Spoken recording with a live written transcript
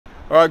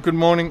Alright, good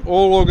morning.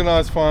 All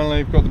organised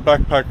finally. Got the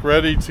backpack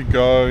ready to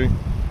go.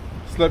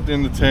 Slept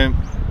in the tent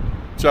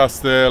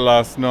just there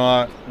last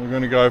night. We're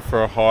going to go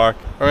for a hike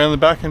around the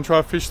back and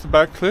try to fish the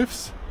back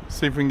cliffs.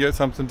 See if we can get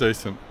something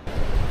decent.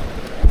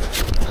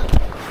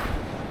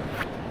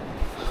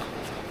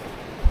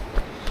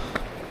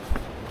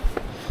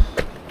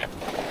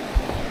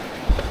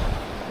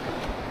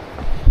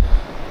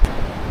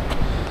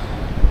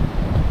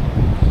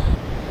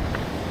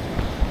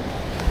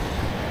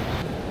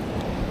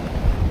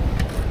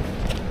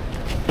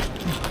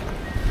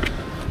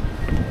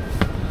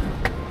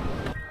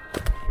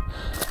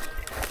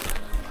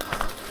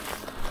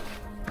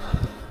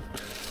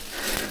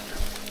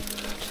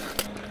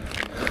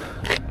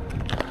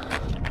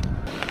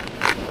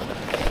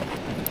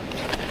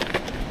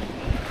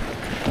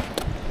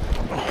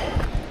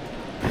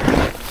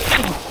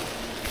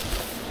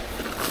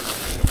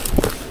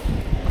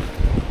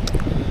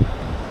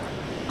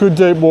 Good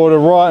deep water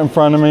right in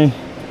front of me.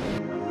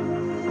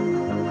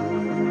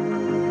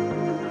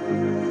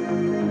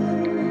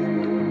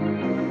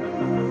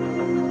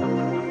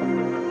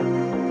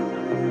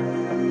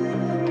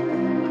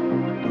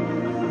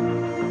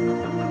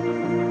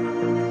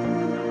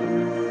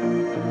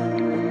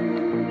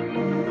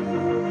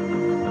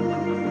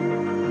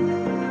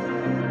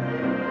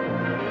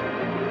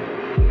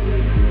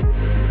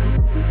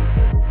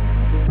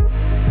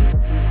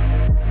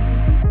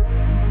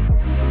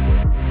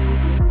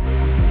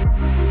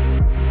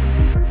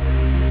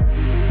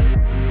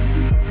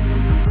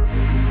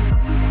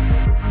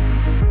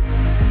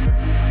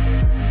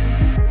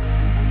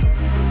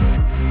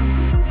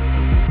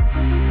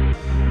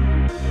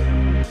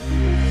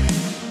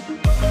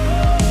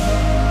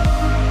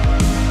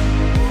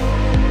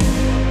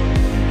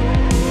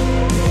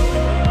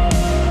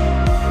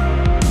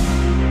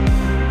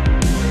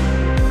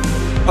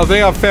 I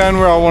think I found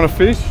where I want to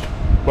fish.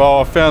 Well,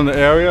 I found the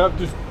area. I've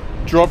just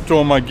dropped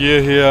all my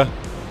gear here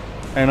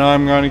and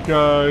I'm going to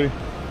go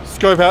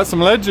scope out some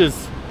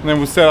ledges and then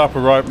we'll set up a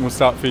rope and we'll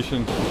start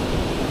fishing.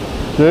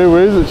 Gee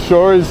whiz, it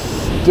sure is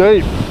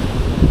deep.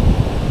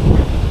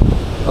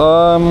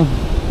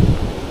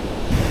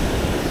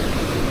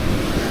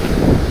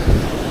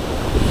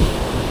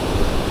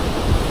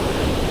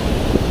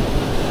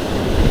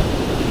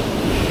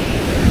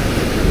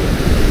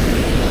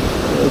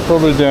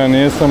 Probably down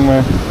here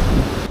somewhere.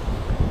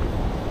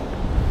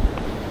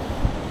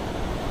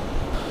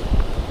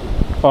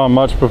 I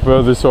much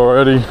prefer this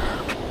already.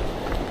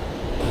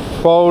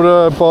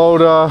 Boulder,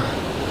 boulder,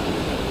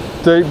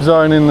 deep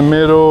zone in the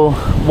middle,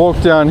 walk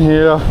down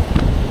here,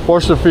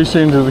 wash the fish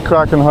into the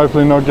crack and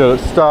hopefully not get it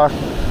stuck.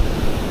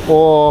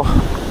 Or,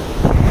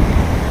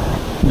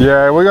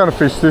 yeah, we're gonna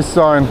fish this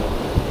zone.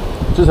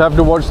 Just have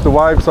to watch the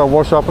waves so I'll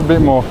wash up a bit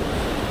more.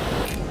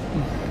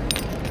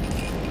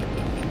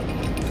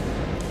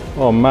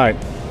 Oh mate,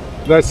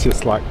 that's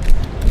just like,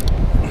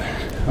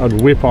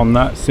 I'd whip on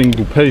that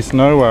single piece,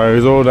 no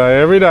worries, all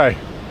day, every day.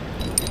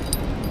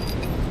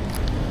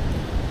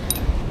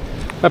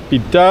 Happy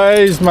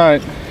days,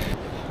 mate.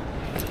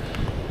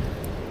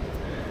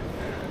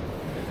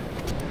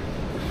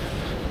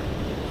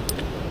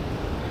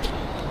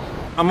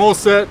 I'm all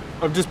set.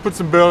 I've just put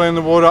some burley in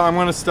the water. I'm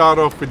going to start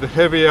off with the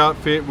heavy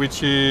outfit,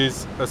 which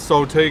is a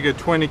Saltiga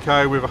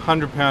 20k with a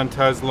 100-pound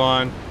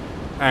Tasline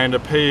and a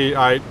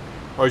PE8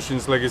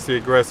 Ocean's Legacy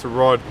Aggressor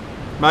rod.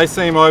 May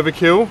seem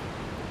overkill,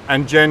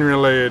 and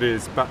generally it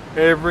is, but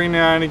every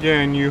now and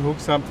again you hook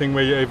something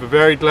where you're either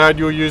very glad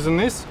you're using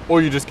this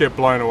or you just get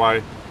blown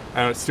away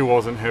and it still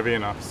wasn't heavy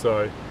enough.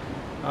 So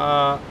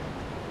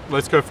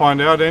let's go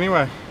find out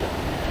anyway.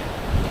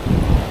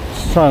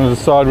 Just trying to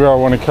decide where I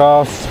want to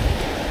cast.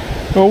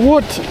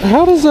 Well,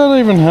 how does that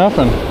even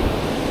happen?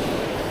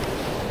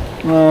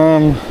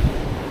 I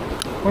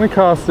want to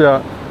cast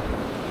out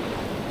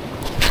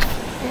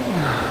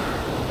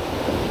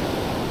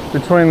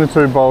between the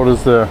two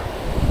boulders there.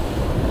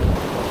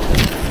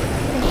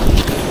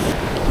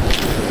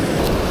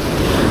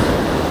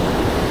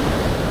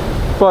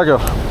 Bugger,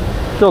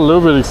 got a little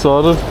bit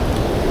excited.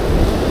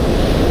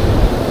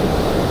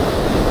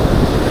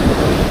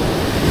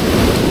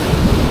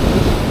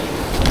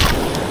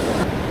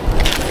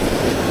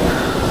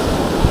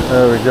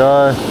 There we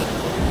go.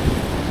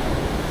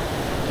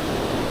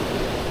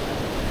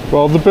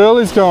 Well, the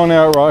burley's going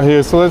out right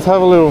here, so let's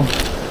have a little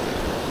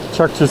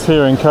chuck just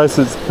here in case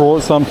it's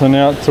brought something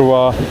out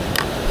to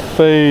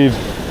feed,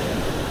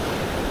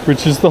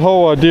 which is the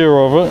whole idea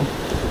of it.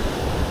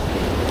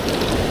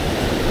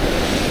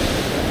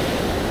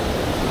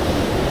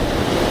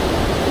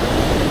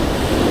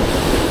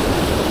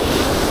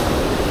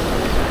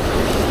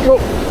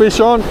 Fish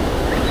on.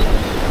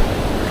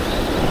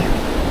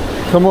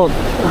 Come on.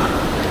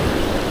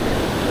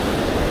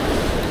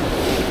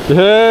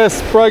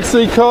 Yes,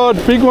 Breaksea Cod,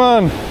 big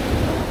one.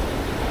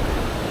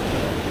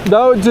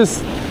 No,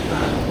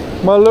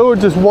 my lure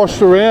just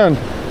washed around.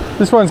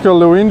 This one's got a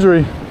little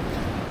injury.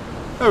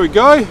 There we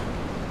go.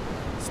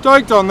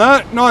 Stoked on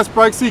that. Nice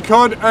Breaksea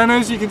Cod, and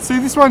as you can see,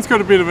 this one's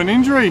got a bit of an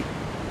injury.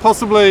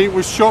 Possibly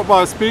was shot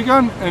by a spear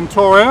gun and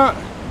tore out.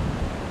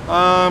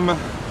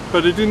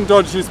 but it didn't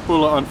dodge this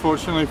bullet,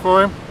 unfortunately,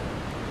 for him.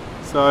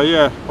 So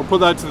yeah, I'll put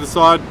that to the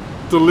side.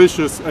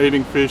 Delicious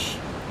eating fish.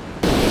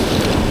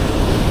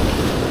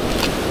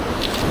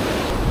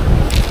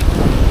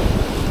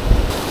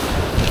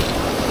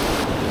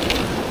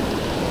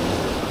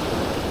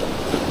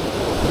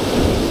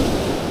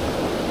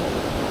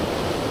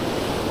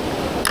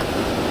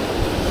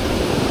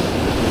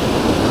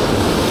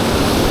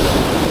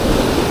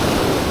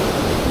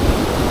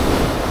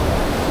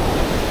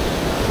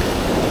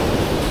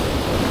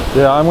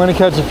 Yeah, I'm going to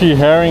catch a few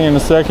herring in a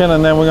second,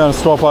 and then we're going to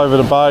swap over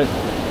to bait.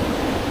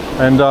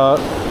 And oh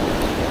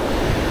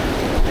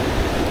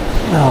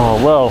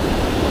well.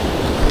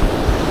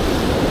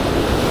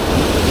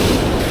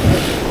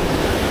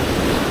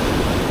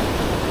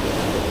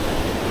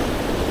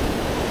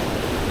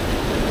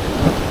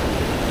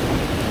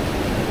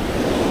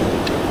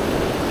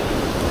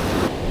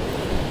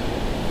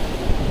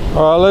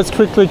 Alright, let's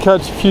quickly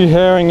catch a few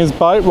herring as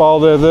bait while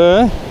they're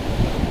there.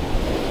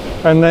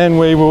 And then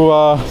we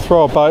will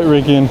throw a bait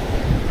rig in.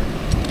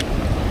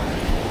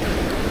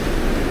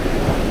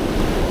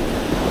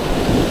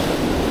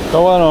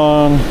 Go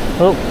on.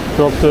 Oh,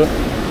 dropped it.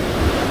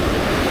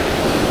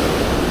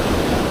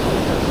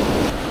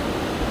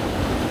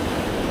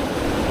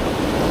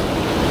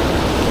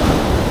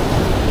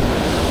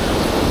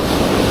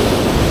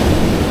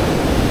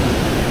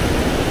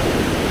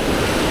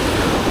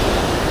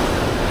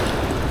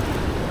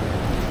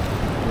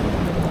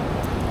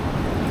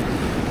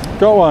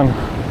 Got one.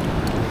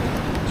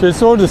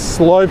 It's all just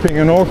sloping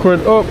and awkward.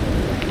 Oh.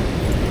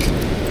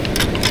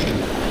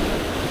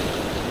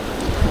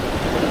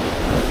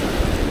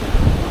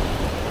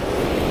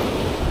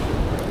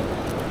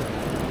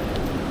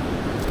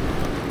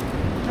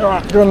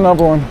 Alright, got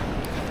another one.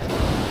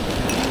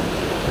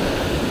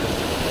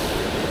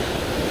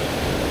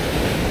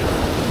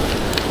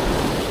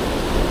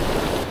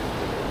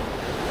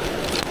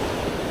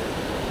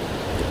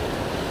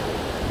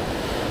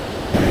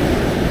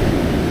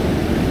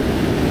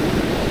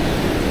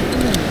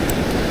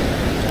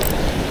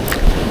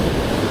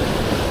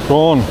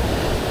 Gone.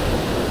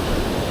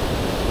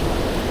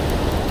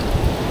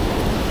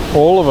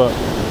 All of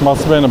it.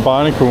 Must have been a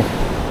barnacle.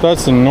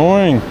 That's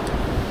annoying.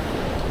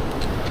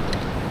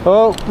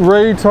 Oh,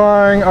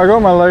 retying. I got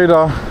my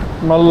leader.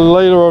 My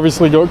leader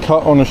obviously got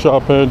cut on a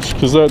sharp edge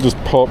because that just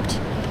popped.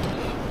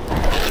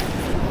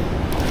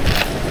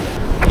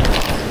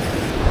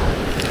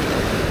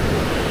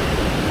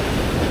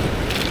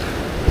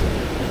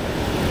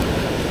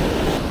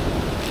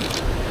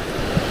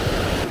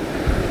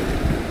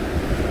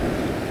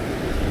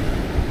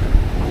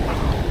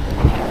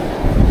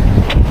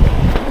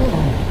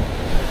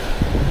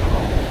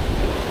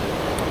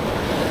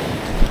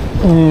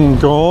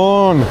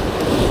 Gone.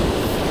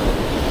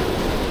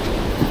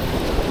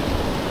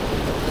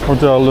 What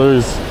did I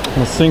lose?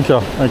 A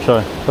sinker.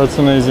 Okay, that's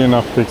an easy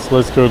enough fix.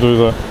 Let's go do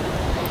that.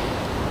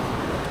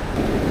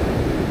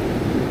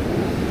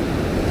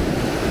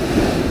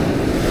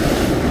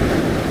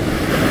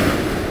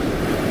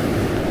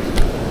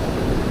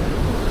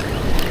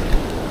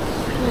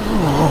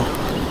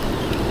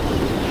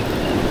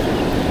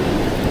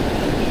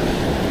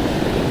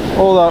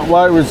 All that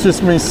weight was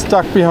just me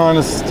stuck behind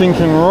a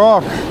stinking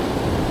rock.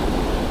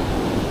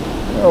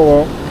 Oh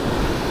well.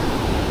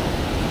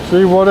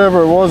 See,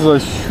 whatever it was, I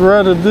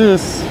shredded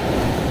this.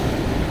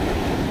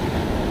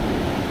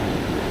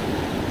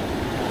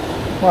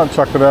 Might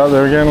chuck it out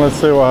there again, let's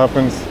see what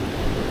happens.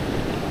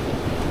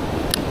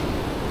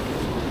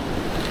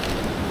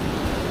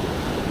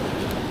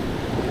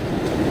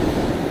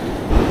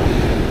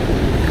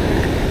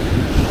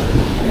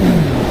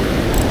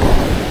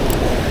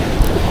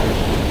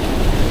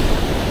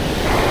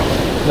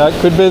 That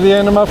could be the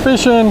end of my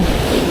fishing.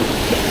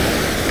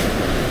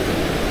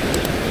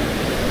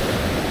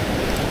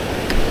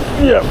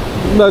 Yep,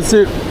 that's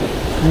it.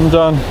 I'm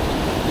done.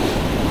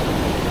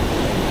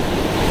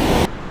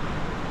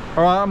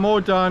 Alright, I'm all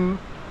done.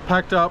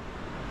 Packed up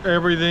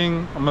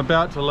everything. I'm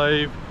about to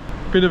leave.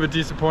 Bit of a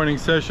disappointing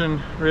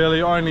session,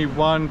 really. Only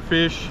one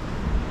fish.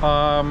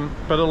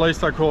 But at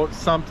least I caught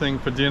something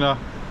for dinner.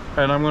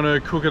 And I'm going to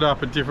cook it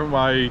up a different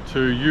way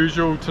to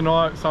usual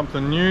tonight.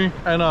 Something new.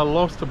 And I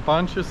lost a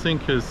bunch of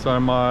sinkers. So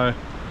my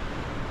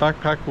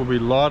backpack will be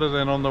lighter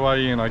than on the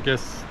way in. I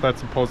guess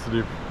that's a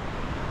positive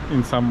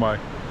in some way.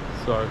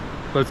 So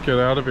let's get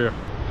out of here.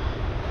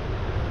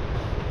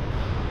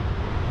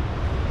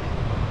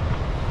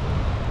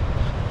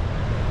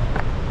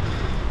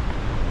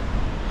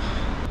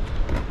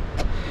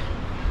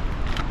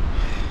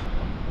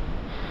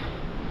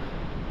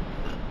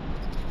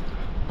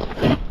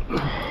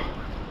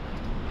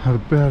 Had a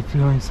bad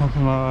feeling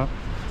something like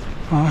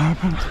that might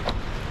happen.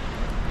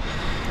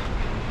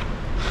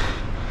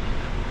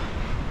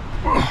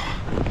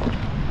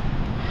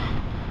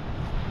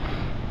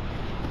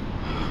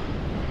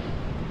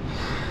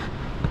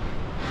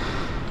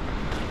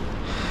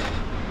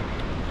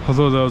 I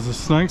thought that was a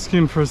snake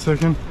skin for a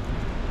second.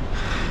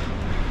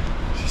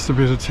 Just a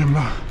bit of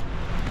timber.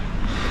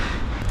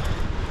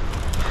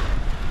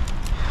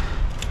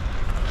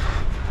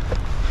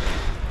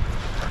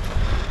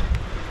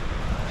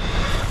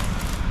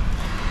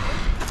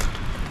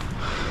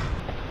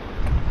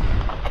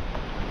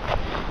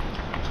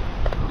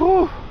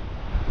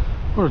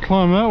 What a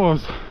climb that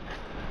was.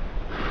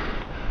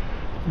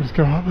 Just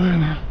go up there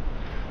now.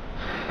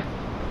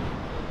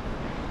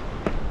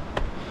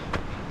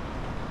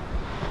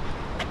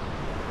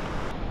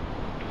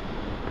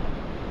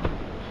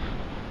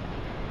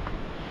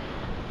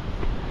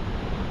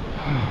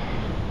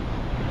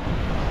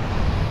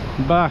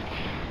 Back.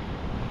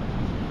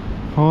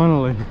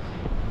 Finally.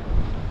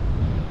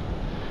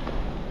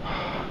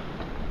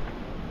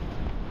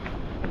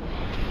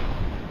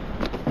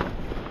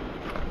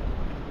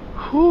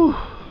 Whew.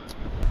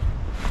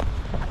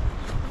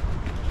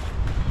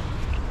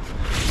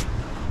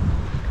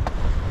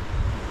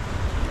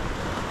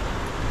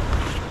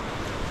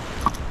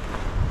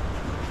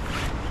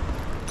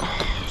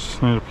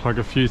 Just need to plug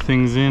a few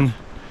things in.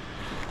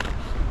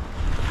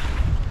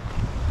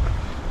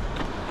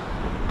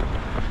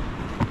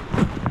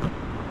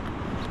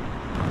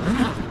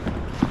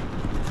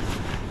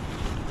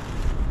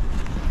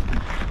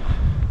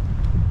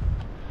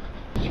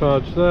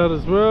 Charge that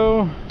as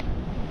well.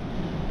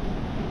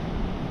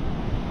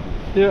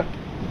 Yeah,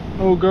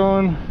 all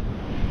gone.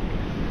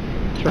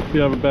 Chuck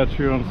the other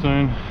battery on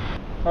soon.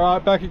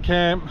 Alright, back at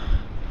camp.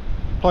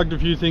 Plugged a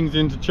few things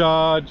in to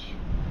charge.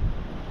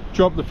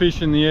 Dropped the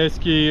fish in the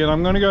esky, and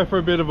I'm going to go for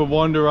a bit of a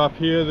wander up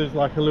here. There's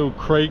like a little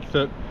creek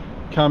that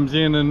comes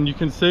in, and you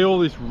can see all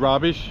this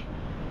rubbish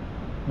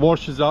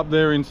washes up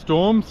there in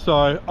storms.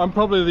 So I'm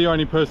probably the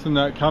only person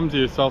that comes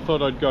here, so I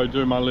thought I'd go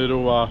do my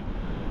little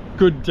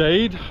good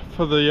deed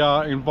for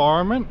the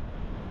environment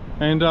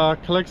and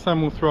collect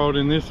some. We'll throw it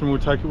in this and we'll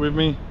take it with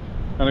me.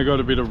 And I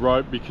got a bit of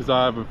rope because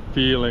I have a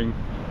feeling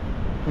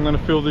I'm going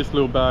to fill this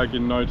little bag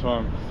in no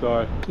time.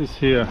 So this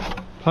here,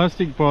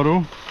 plastic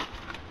bottle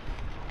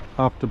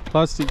after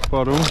plastic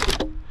bottle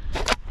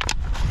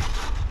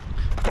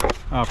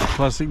after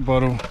plastic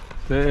bottle,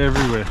 they're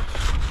everywhere.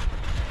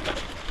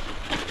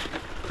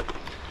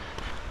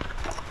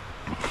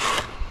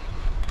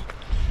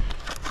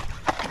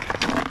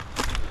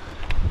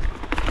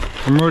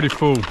 I'm already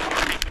full.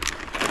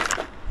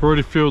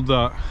 Already filled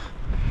that.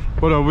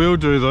 What I will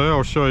do though,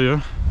 I'll show you.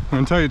 I'm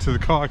going to take it to the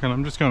kayak and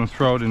I'm just going to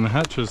throw it in the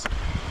hatches.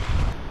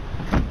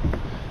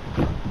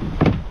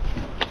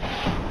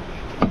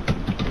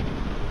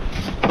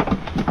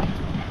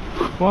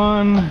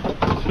 One,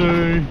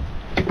 two,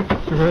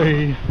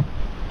 three,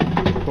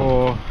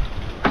 four,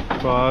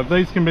 five.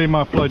 These can be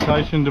my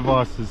flotation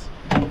devices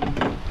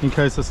in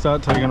case I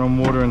start taking on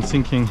water and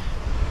sinking.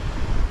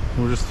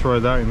 We'll just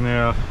throw that in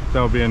there.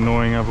 That'll be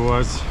annoying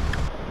otherwise.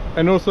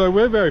 And also,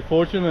 we're very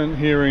fortunate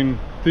here in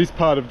this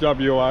part of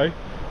WA.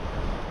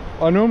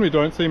 I normally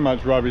don't see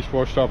much rubbish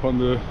washed up on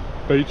the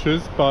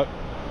beaches, but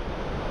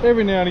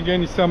every now and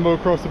again you stumble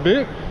across a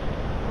bit.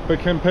 But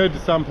compared to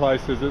some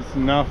places, it's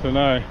nothing,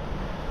 eh?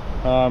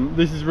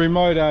 This is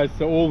remote as,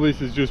 so all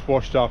this is just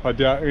washed up. I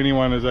doubt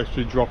anyone has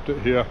actually dropped it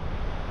here.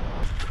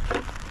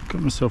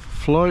 Got myself a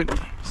float,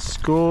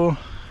 score,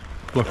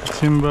 block of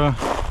timber.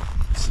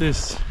 What's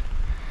this?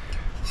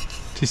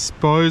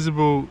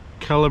 Disposable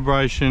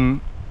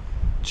calibration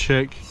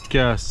check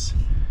gas.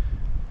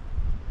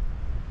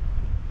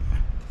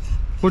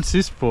 What's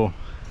this for?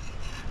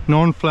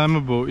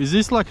 Non-flammable. Is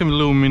this like a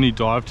little mini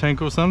dive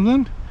tank or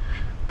something?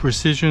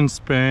 Precision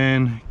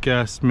span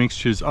gas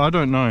mixtures. I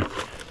don't know.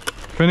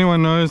 If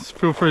anyone knows,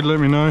 feel free to let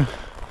me know.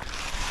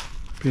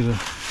 Bit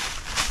of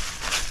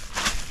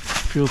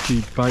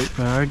filthy bait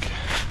bag.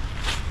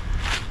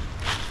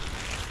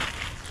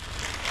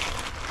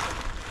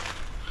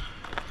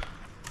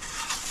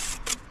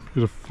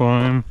 Bit of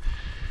foam.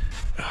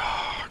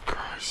 Oh,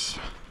 gross.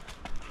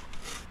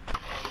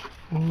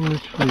 All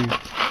literally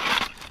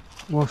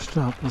washed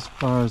up as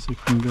far as it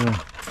can go.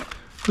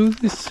 Look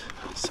at this.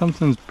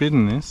 Something's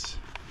bitten this,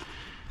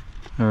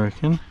 I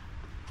reckon,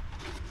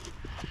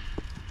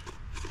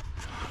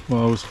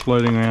 while I was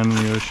floating around in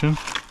the ocean.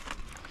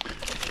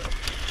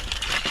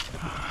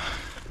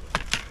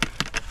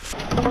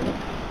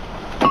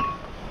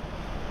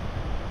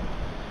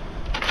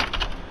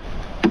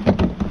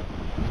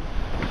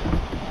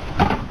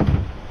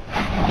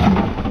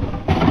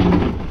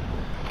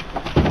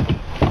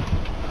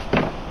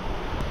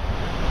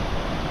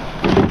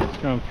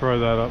 Throw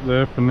that up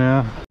there for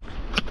now.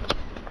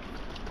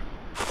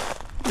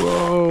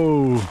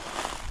 Whoa!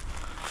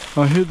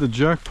 I hit the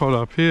jackpot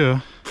up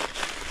here.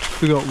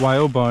 We got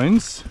whale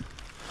bones.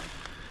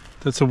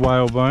 That's a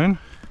whale bone.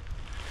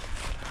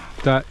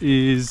 That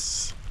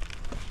is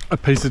a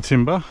piece of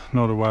timber,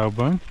 not a whale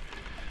bone.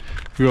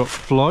 We got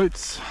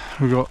floats.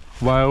 We got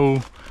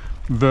whale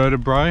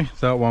vertebrae.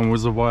 That one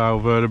was a whale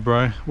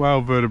vertebrae.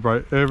 Whale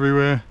vertebrae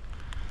everywhere.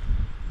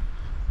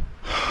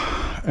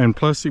 And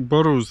plastic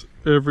bottles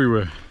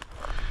everywhere.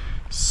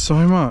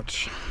 So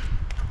much.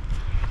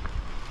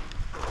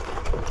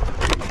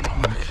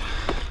 Like,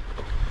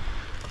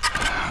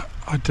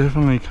 I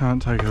definitely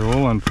can't take it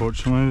all,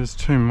 unfortunately. There's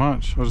too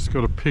much. I just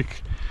got to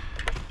pick.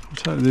 I'll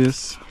take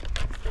this.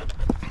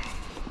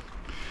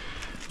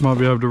 Might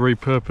be able to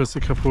repurpose a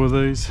couple of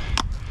these.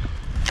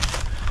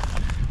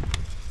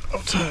 I'll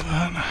take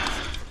that.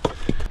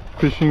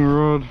 Fishing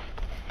rod.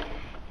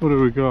 What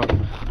have we got?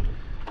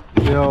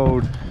 The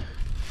old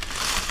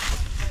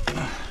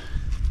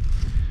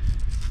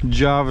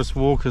Jarvis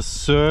Walker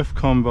surf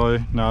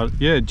combo. No,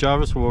 yeah,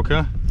 Jarvis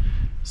Walker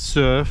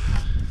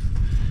surf.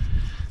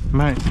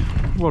 Mate,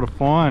 what a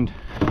find.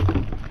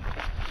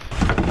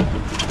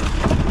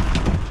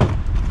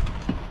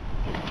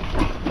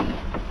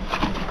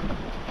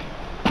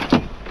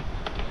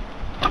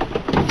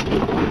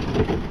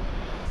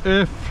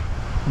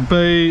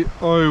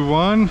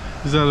 FB01,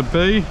 is that a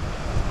B?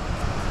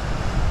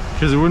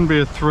 Because it wouldn't be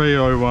a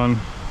 301.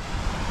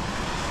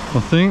 I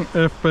think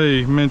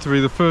FB meant to be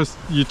the first,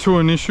 your two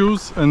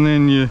initials, and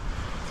then your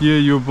year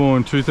you were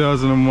born,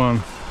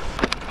 2001.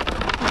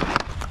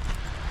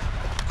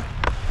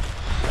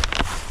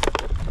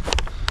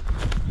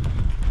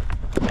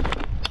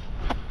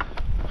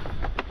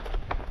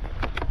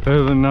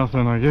 Better than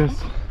nothing, I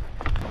guess.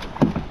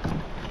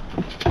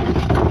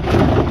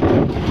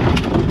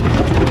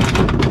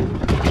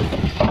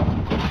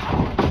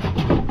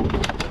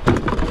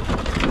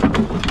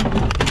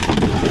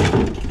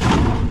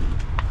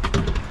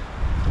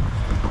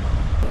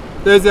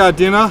 There's our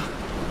dinner.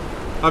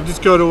 I've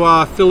just got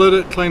to fillet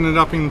it, clean it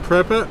up and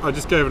prep it. I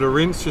just gave it a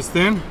rinse just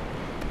then.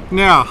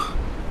 Now,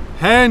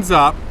 hands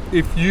up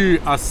if you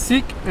are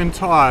sick and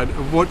tired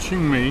of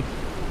watching me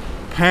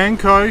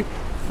panko,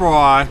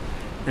 fry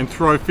and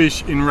throw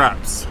fish in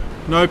wraps.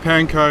 No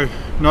panko,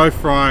 no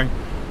frying,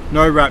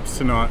 no wraps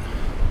tonight.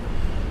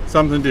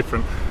 Something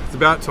different. It's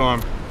about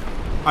time.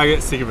 I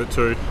get sick of it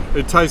too.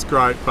 It tastes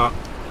great, but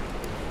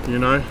you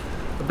know,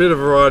 a bit of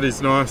variety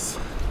is nice.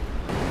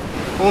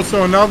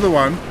 Also another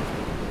one,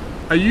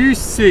 are you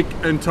sick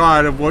and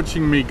tired of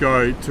watching me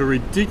go to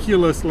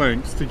ridiculous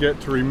lengths to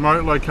get to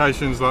remote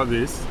locations like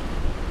this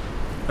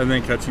and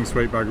then catching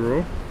sweet bugger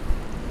all?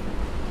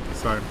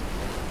 So,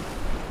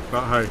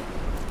 but hey,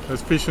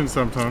 there's fishing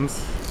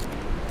sometimes.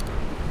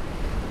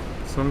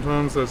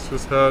 Sometimes that's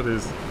just how it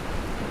is.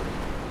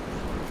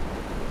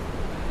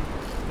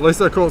 At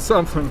least I caught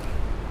something.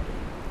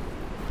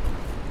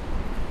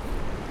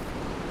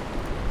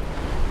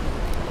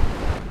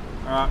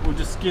 Alright, we'll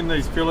just skin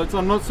these fillets.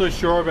 I'm not so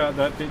sure about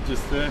that bit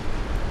just there.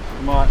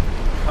 I might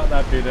cut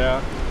that bit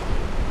out.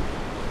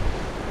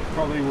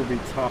 Probably will be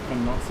tough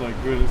and not so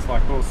good. It's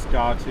like all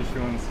scar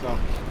tissue and stuff.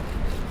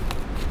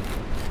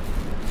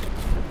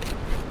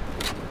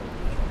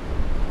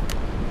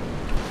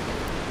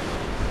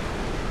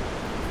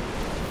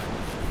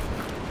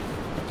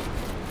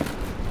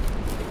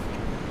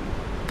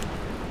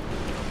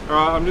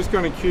 Alright, I'm just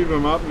going to cube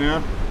them up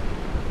now.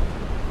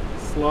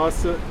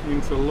 Slice it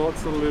into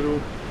lots of little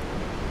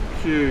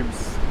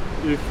cubes.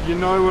 If you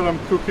know what I'm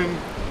cooking,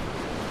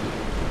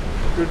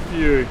 good for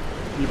you.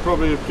 You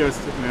probably have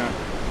guessed it now.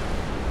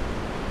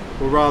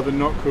 Or rather,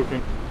 not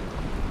cooking.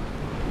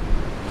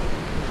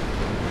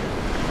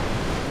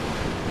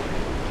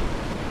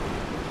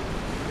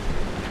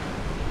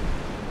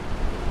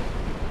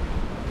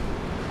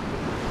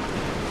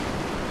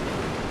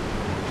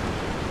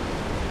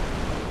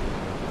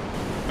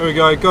 There we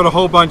go, got a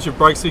whole bunch of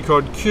Breaksea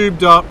Cod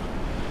cubed up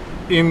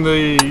in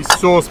the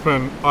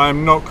saucepan. I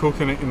am not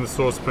cooking it in the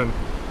saucepan.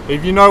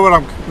 If you know what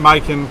I'm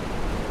making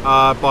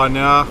by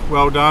now,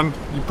 well done.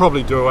 You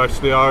probably do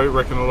actually, I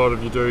reckon a lot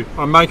of you do.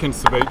 I'm making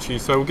ceviche,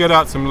 so we'll get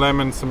out some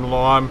lemon, some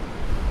lime,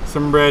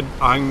 some red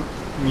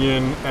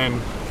onion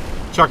and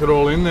chuck it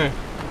all in there.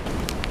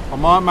 I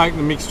might make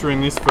the mixture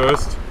in this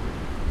first,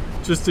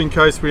 just in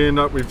case we end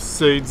up with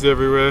seeds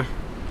everywhere.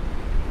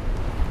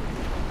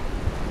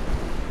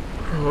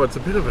 Oh, it's a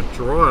bit of a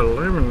dry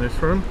lemon, this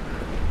one.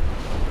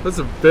 That's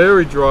a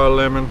very dry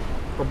lemon.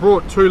 I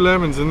brought 2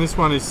 lemons and this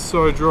one is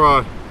so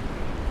dry.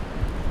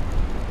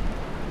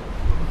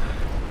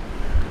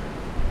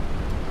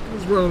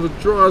 This is one of the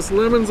driest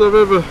lemons I've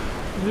ever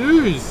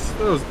used.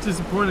 That was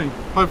disappointing.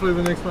 Hopefully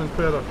the next one's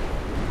better.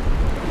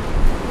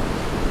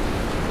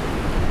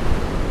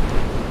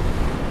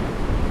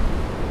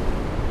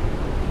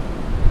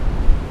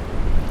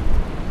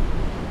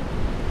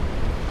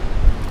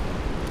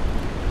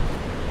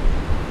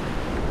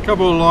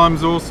 Couple of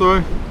limes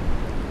also.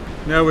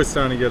 Now we're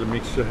starting to get a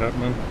mixture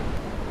happening.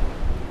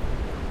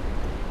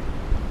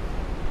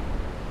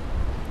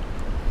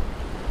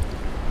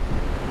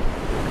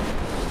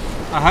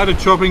 I had a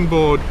chopping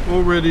board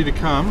all ready to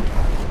come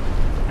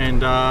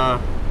and I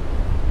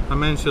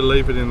managed to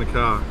leave it in the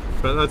car,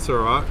 but that's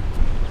alright.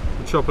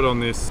 We'll chop it on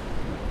this.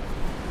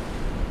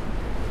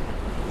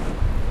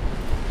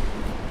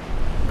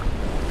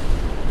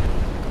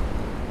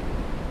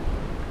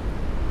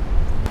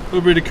 A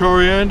little bit of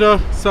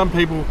coriander. Some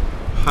people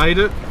hate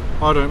it.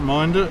 I don't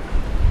mind it.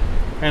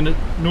 And it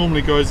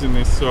normally goes in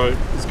this, so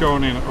it's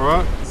going in,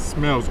 alright?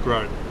 Smells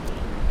great.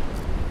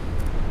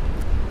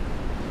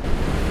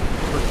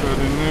 Put that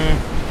in there.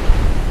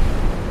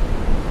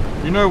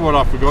 You know what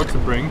I forgot to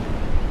bring?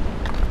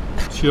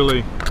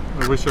 Chili.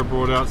 I wish I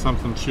brought out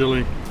something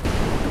chili.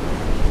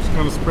 Just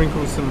gonna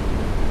sprinkle some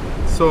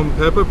salt and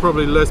pepper.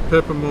 Probably less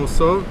pepper, more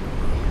salt.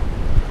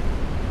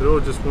 It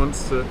all just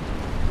wants to...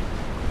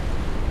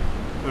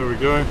 There we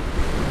go.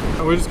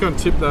 And we're just going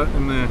to tip that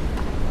in there.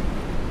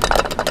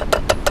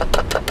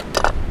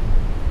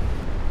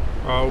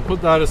 Alright, we'll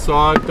put that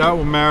aside. That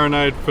will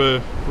marinate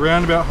for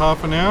around about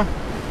half an hour,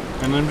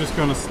 and I'm just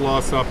going to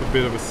slice up a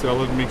bit of a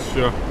salad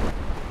mixture.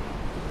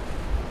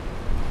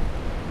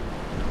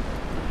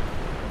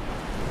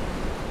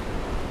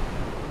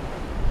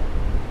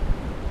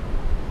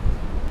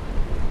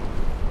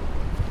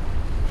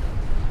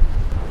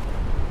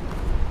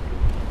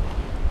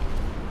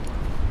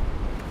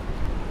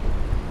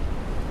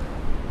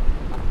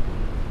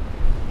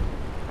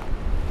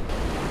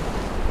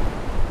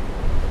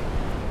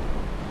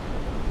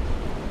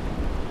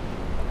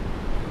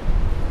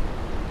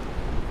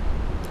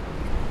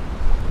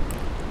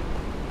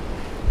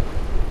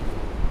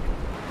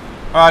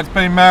 Alright, it's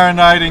been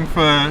marinating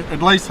for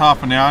at least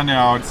half an hour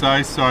now, I'd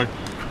say, so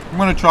I'm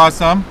going to try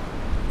some.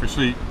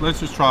 Actually, let's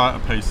just try a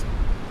piece.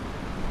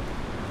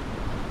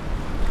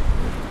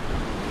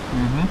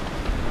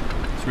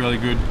 It's really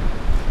good.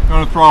 I'm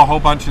going to throw a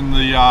whole bunch in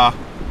the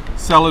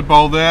salad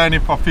bowl there, and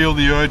if I feel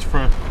the urge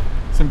for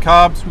some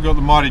carbs, we've got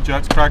the Mighty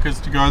Jats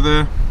crackers to go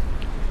there.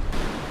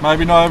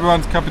 Maybe not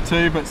everyone's cup of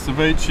tea, but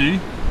ceviche,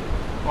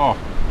 oh,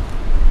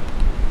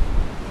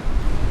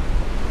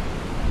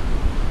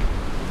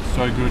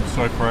 so good,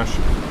 so fresh.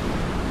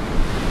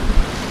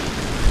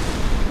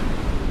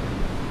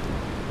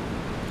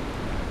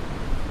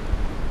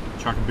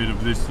 Chuck a bit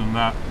of this and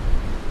that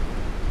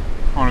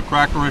on a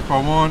cracker if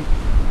I want.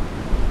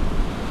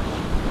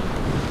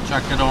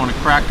 Chuck it on a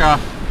cracker.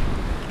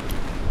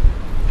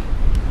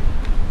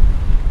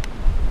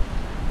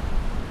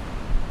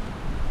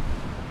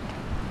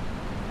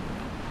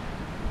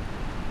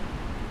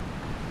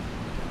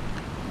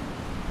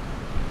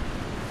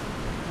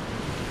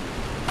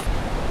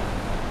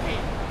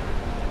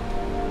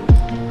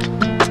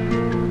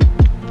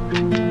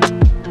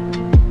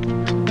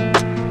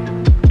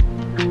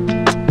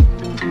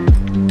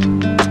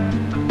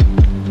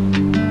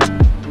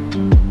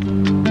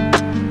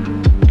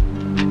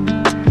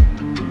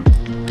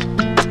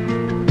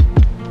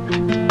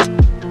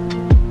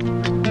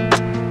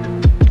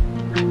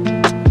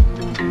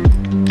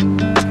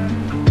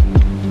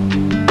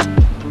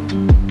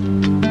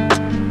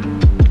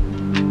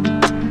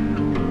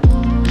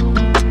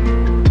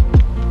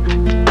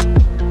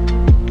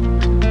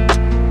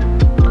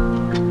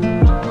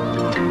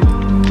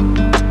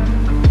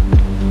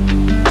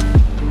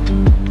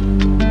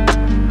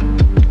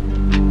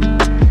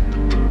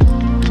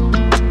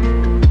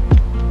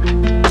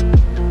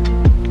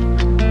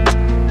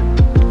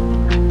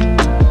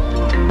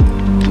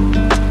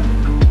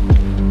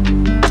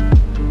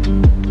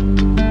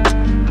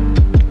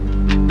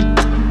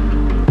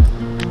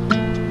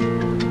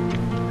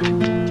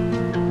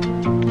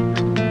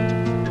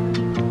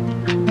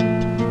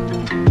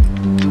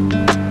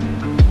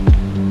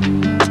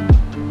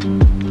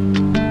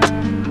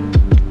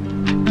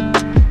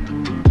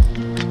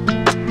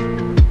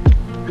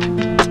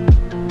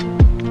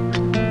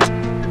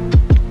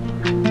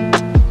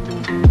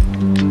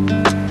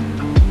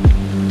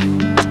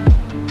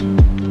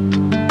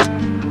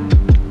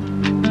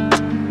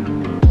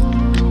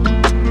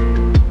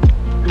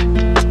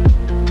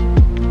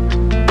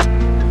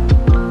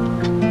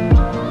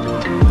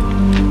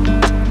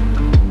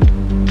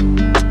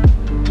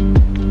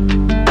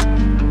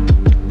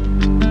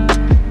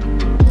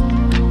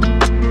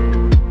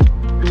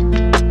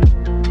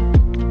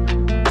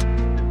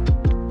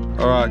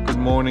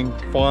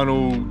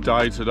 Final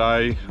day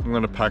today. I'm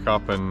going to pack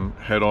up and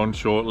head on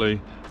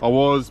shortly. I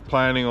was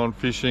planning on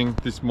fishing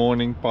this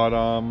morning, but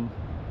kind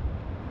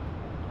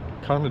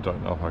of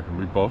don't know if I can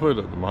be bothered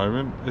at the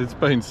moment. It's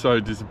been so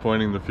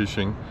disappointing, the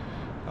fishing.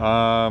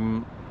 I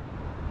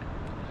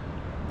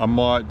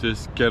might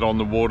just get on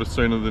the water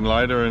sooner than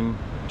later and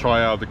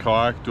try out the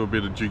kayak, do a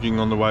bit of jigging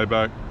on the way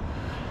back.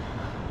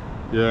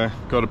 Yeah,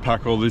 got to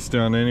pack all this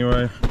down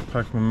anyway.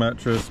 Pack my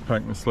mattress,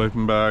 pack my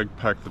sleeping bag,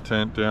 pack the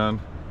tent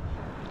down,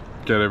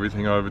 get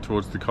everything over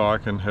towards the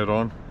kayak and head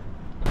on.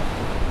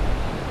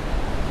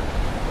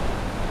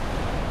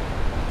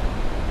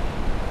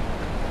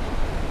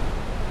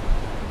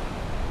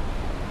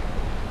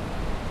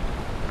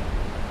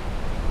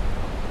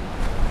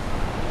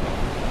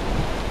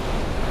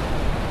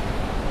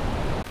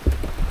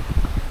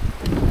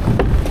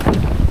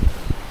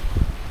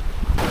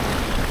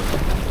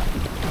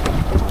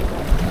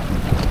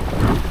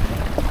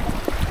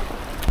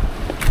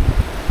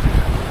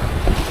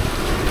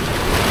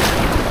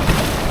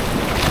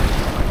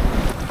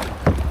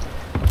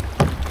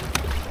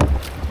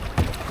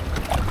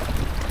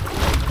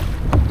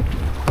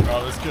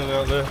 Get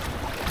out there,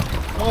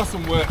 nice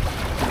and wet.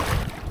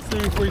 See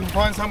if we can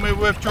find somewhere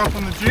worth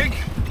dropping the jig.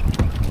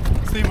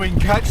 See if we can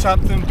catch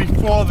something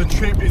before the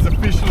trip is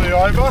officially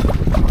over.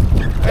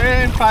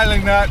 And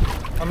failing that,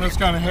 I'm just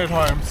going to head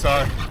home.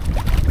 So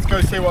let's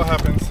go see what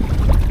happens.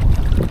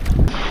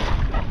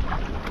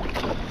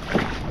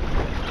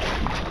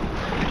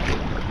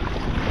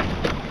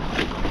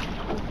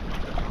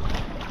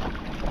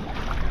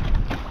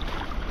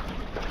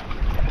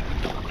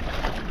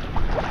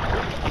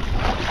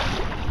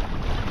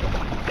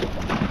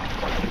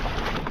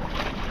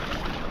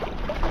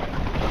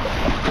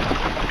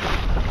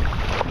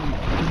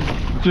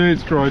 Gee,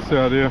 it's gross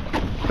out here.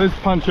 Let's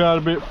punch out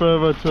a bit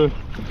further to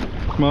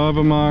my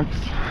other marks.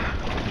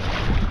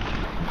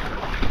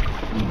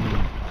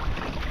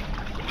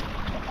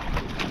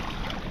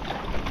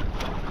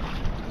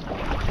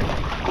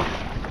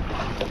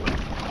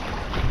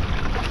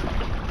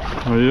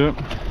 Oh yeah,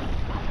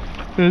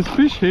 there's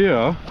fish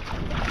here.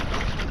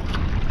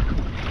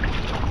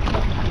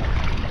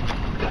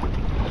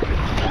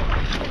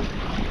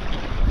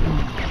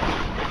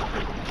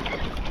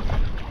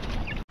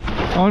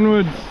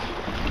 Onwards.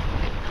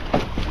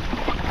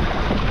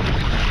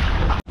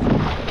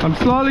 I'm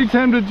slightly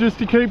tempted just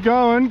to keep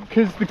going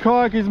because the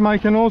kayak is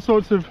making all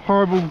sorts of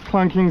horrible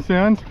clunking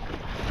sounds,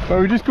 but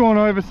we've just gone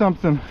over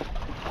something,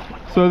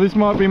 so this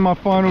might be my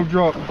final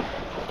drop.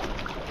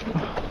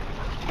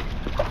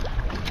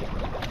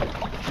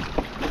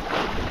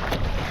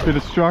 Bit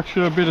of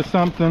structure, a bit of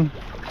something.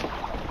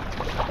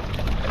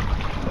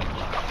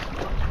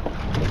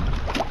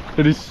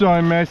 It is so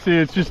messy,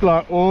 it's just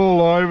like all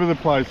over the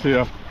place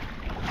here.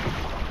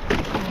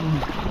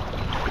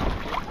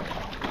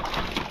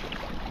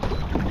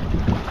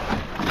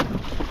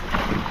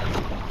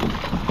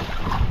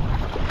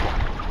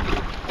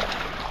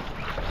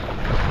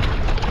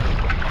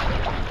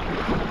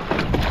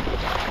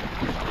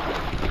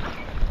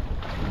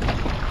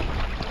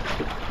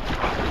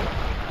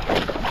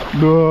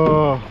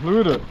 Oh,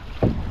 look at it.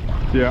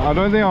 Yeah, I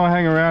don't think I'll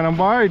hang around. I'm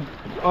worried.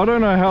 I don't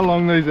know how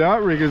long these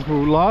outriggers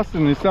will last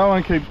in this. That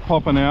one keeps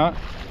popping out.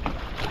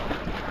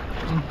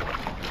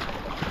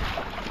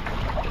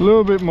 A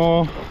little bit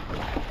more,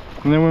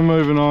 and then we're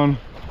moving on.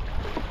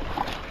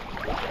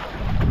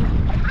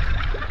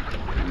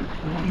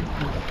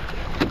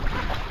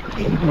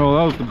 Oh,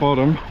 that was the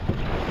bottom.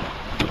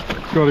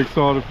 Got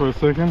excited for a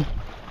second.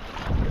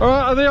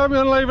 Alright, I think I'm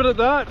going to leave it at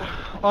that.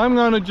 I'm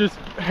going to just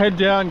head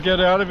down and get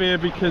out of here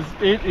because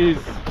it is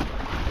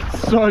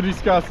so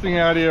disgusting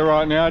out here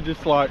right now.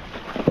 Just like,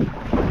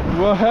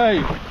 well,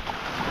 hey,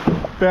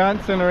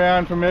 bouncing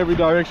around from every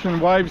direction,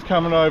 waves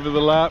coming over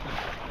the lap.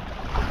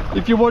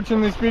 If you're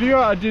watching this video,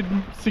 I did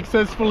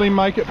successfully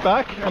make it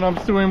back and I'm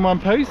still in one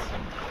piece.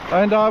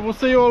 And we'll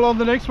see you all on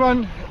the next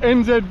one.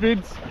 NZ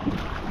vids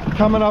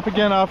coming up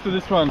again after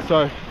this one.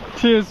 So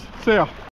cheers, see ya.